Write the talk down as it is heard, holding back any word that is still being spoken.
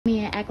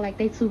act like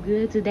they too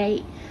good to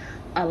date.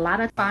 A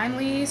lot of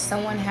Finally,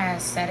 someone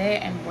has said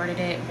it and worded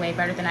it way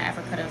better than I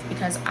ever could have,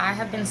 because I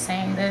have been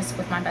saying this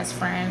with my best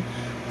friend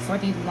for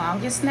the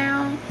longest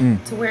now,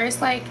 to where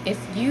it's like, if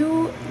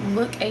you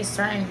look a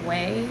certain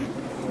way,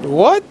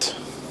 what?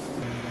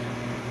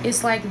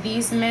 It's like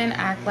these men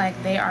act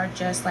like they are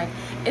just like,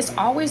 it's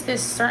always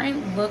this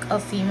certain look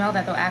of female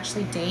that they'll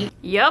actually date.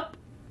 Yep.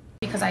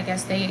 Because I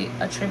guess they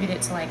attribute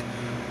it to like,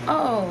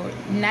 oh,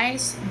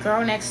 nice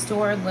girl next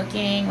door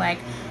looking, like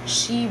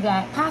she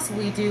won't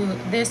possibly do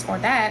this or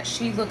that.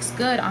 She looks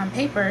good on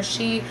paper.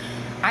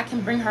 I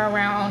can bring her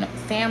around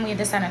family,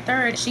 this and a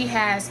third. She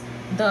has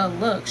the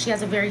look. She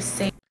has a very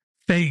safe.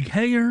 Fake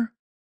hair,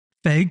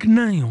 fake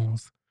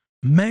nails,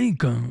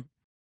 makeup.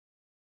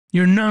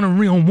 You're not a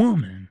real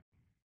woman.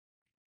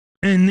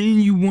 And then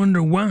you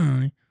wonder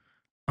why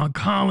a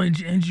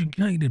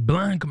college-educated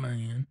black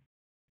man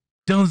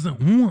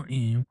doesn't want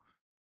you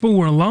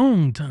for a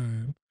long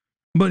time,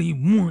 but he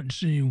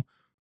wants you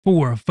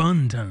for a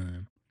fun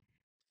time.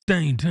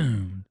 Stay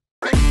tuned.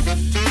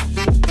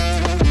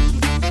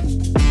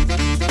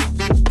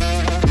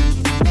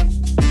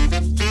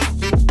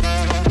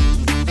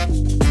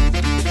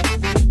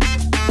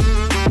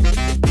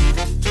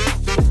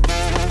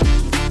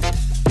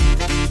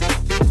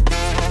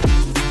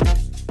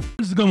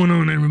 What's going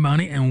on,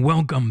 everybody, and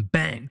welcome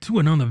back to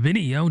another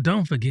video.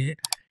 Don't forget,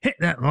 hit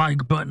that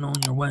like button on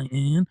your way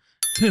in,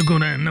 tickle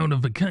that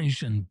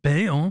notification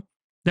bell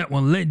that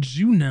will let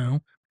you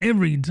know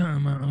every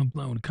time I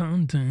upload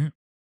content.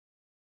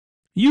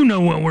 You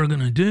know what we're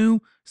gonna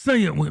do.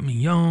 Say it with me,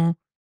 y'all.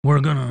 We're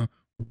gonna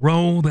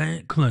roll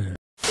that clip.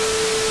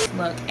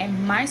 Look,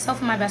 and myself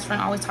and my best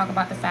friend always talk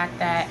about the fact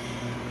that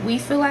we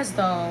feel as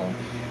though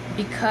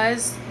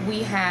because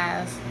we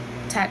have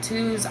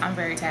tattoos, I'm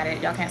very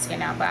tatted, y'all can't see it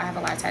now, but I have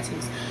a lot of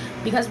tattoos,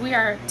 because we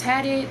are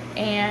tatted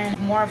and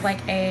more of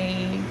like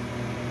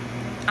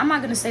I'm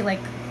not gonna say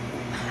like,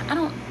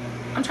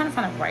 I'm trying to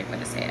find the right way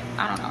to say it,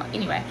 I don't know.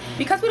 Anyway,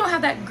 because we don't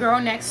have that girl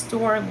next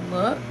door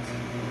look,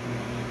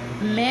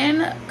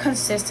 men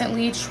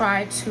consistently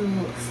try to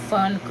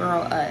fun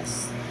girl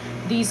us.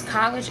 These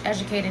college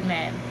educated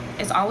men,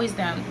 it's always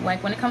them.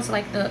 Like when it comes to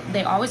like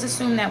they always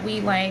assume that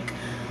we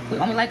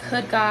only like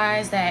hood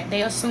guys, that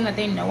they assume that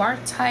they know our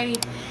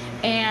type,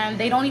 and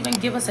they don't even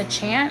give us a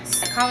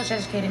chance. College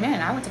educated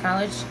men, I went to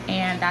college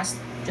and that's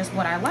just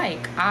what I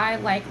like. I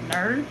like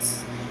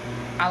nerds.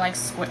 I like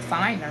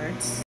fine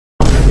nerds.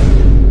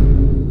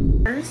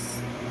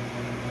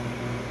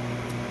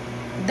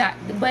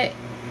 But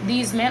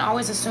these men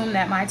always assume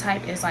that my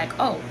type is like,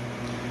 oh,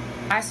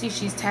 I see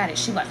she's tatted,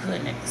 she like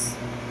hood niggas.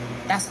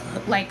 That's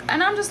like,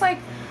 and I'm just like,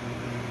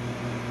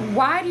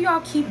 why do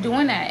y'all keep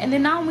doing that? And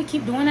then not only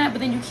keep doing that, but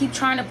then you keep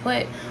trying to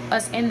put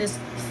us in this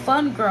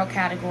fun girl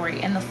category.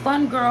 And the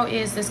fun girl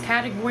is this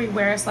category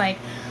where it's like,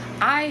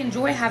 I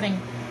enjoy having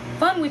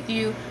fun with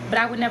you, but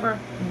I would never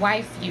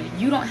wife you.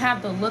 You don't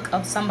have the look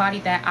of somebody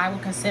that I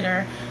would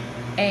consider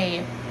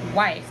a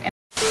wife.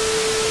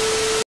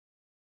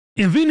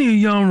 If any of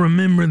y'all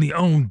remember the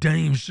old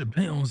Dave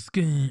Chappelle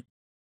skit,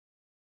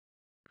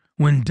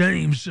 when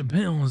Dave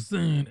Chappelle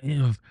said,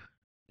 if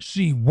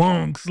she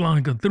walks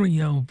like a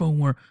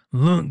 304,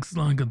 looks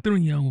like a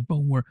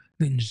 304,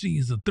 then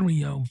she's a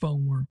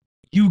 304.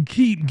 You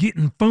keep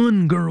getting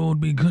fun girled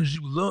because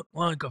you look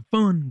like a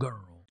fun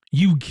girl.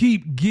 You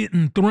keep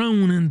getting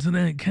thrown into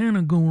that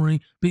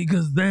category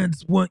because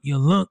that's what you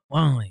look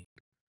like.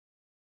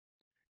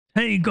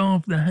 Take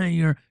off the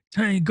hair,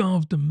 take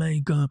off the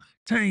makeup,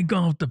 take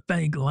off the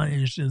fake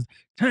lashes,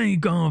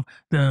 take off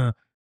the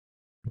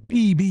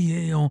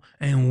BBL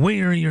and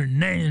wear your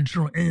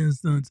natural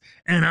essence,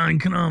 and I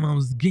can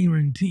almost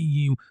guarantee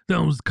you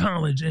those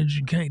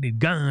college-educated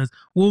guys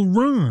will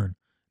run.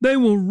 They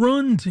will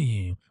run to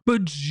you,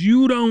 but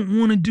you don't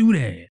want to do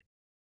that.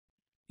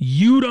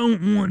 You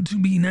don't want to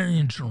be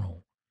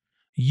natural.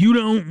 You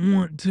don't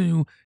want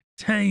to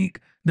take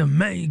the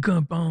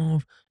makeup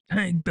off,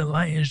 take the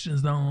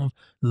lashes off,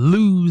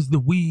 lose the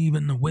weave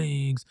and the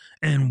wigs,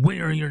 and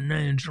wear your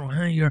natural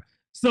hair.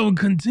 So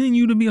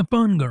continue to be a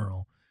fun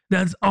girl.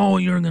 That's all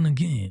you're going to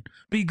get,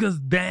 because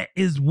that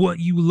is what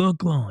you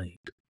look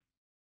like.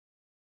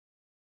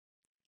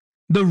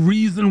 The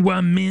reason why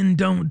men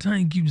don't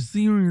take you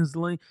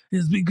seriously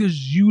is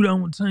because you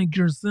don't take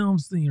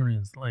yourself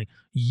seriously.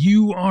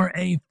 You are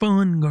a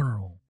fun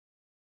girl.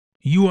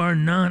 You are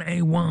not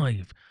a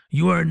wife.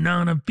 You are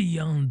not a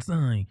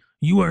fiance.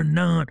 You are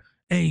not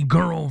a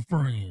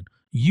girlfriend.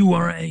 You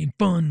are a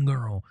fun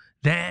girl.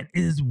 That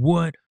is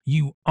what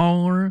you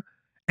are,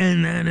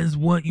 and that is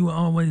what you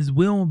always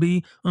will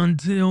be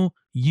until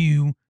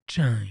you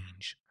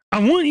change. I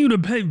want you to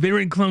pay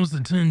very close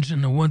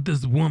attention to what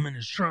this woman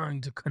is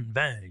trying to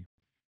convey.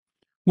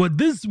 What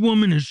this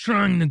woman is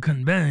trying to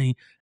convey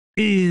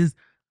is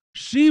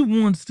she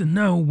wants to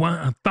know why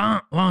a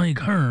thought like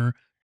her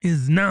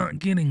is not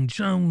getting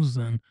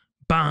chosen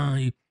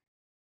by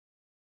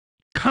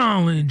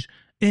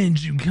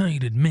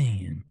college-educated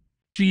men.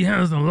 She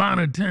has a lot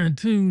of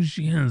tattoos,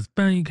 she has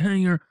fake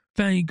hair,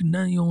 fake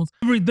nails,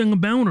 everything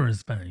about her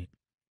is fake.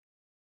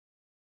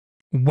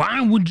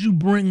 Why would you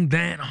bring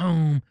that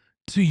home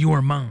to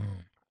your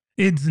mom?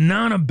 It's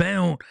not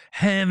about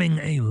having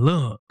a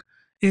look.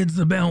 It's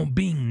about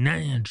being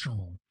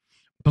natural.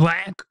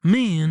 Black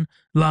men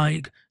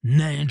like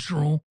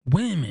natural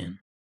women.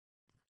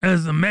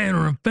 As a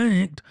matter of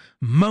fact,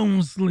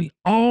 mostly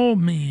all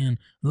men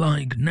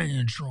like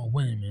natural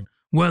women,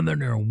 whether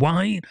they're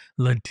white,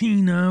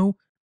 Latino,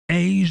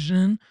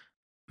 Asian,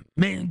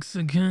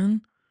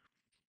 Mexican.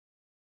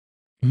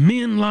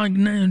 Men like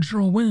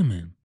natural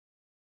women.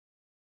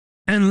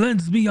 And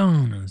let's be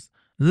honest.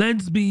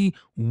 Let's be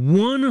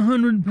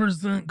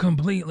 100%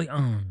 completely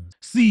honest.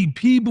 See,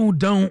 people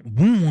don't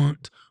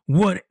want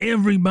what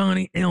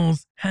everybody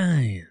else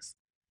has.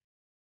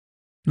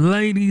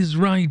 Ladies,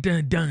 write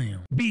that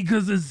down.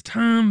 Because it's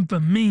time for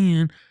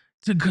men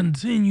to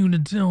continue to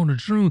tell the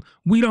truth.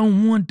 We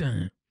don't want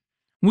that.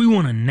 We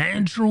want a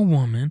natural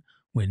woman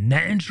with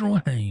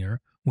natural hair,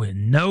 with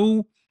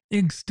no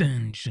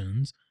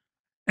extensions.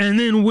 And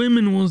then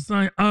women will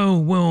say, oh,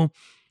 well,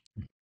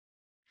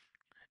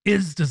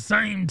 it's the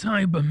same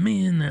type of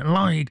men that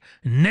like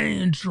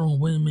natural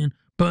women,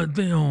 but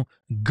they'll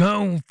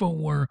go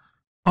for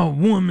a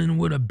woman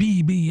with a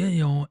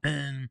BBL.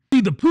 And see,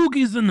 the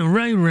Pookies and the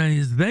Ray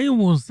Rays, they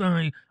will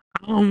say,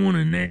 I want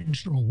a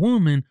natural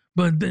woman,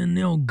 but then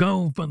they'll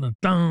go for the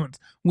thoughts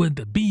with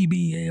the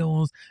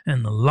BBLs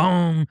and the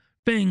long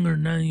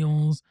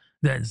fingernails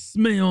that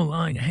smell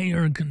like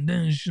hair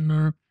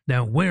conditioner,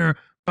 that wear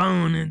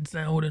bonnets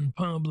out in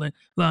public.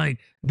 Like,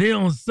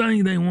 they'll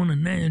say they want a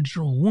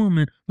natural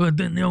woman, but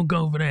then they'll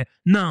go for that.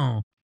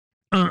 No,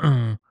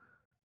 a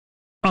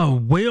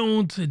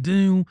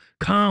well-to-do,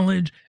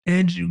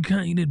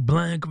 college-educated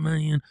black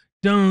man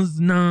does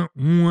not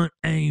want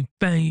a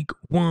fake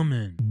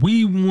woman.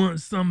 We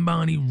want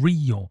somebody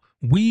real.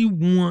 We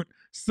want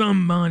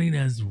somebody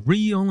that's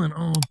real and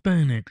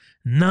authentic,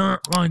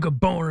 not like a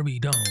Barbie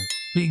doll,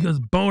 because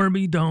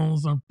Barbie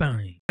dolls are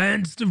fake.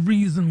 That's the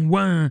reason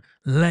why,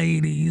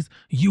 ladies,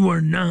 you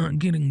are not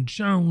getting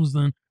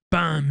chosen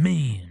by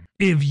men.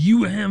 If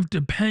you have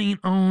to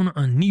paint on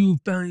a new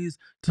face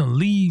to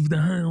leave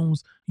the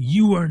house,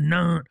 you are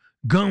not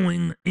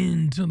going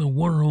into the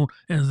world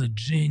as a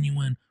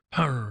genuine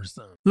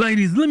person.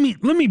 Ladies, let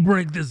me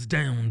break this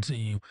down to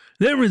you.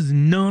 There is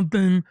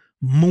nothing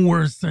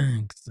more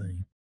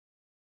sexy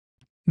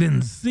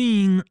than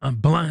seeing a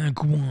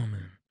black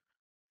woman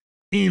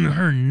in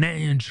her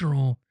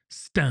natural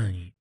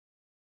state.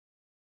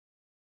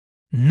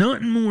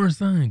 Nothing more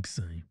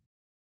sexy.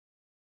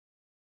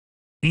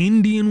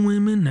 Indian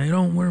women, they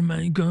don't wear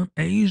makeup.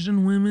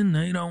 Asian women,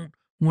 they don't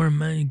wear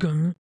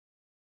makeup.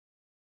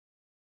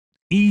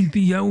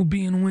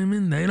 Ethiopian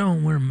women, they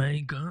don't wear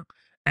makeup.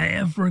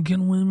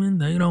 African women,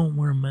 they don't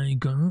wear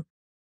makeup.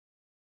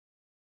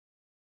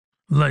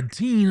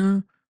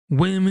 Latina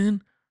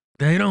women,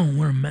 they don't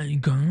wear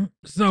makeup.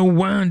 So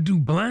why do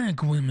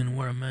black women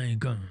wear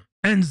makeup?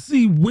 And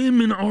see,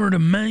 women are the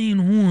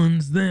main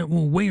ones that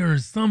will wear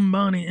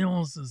somebody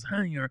else's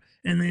hair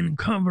and then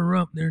cover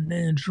up their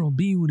natural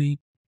beauty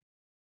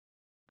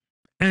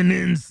and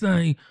then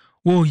say,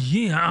 well,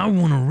 yeah, I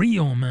want a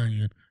real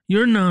man.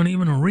 You're not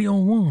even a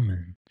real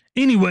woman.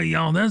 Anyway,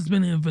 y'all, that's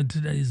been it for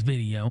today's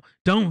video.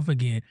 Don't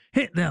forget,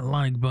 hit that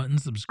like button,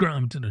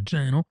 subscribe to the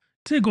channel,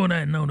 tickle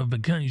that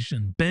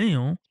notification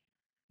bell.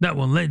 That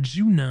will let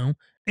you know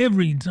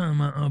every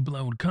time I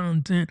upload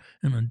content.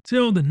 And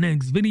until the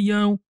next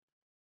video,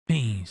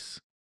 peace.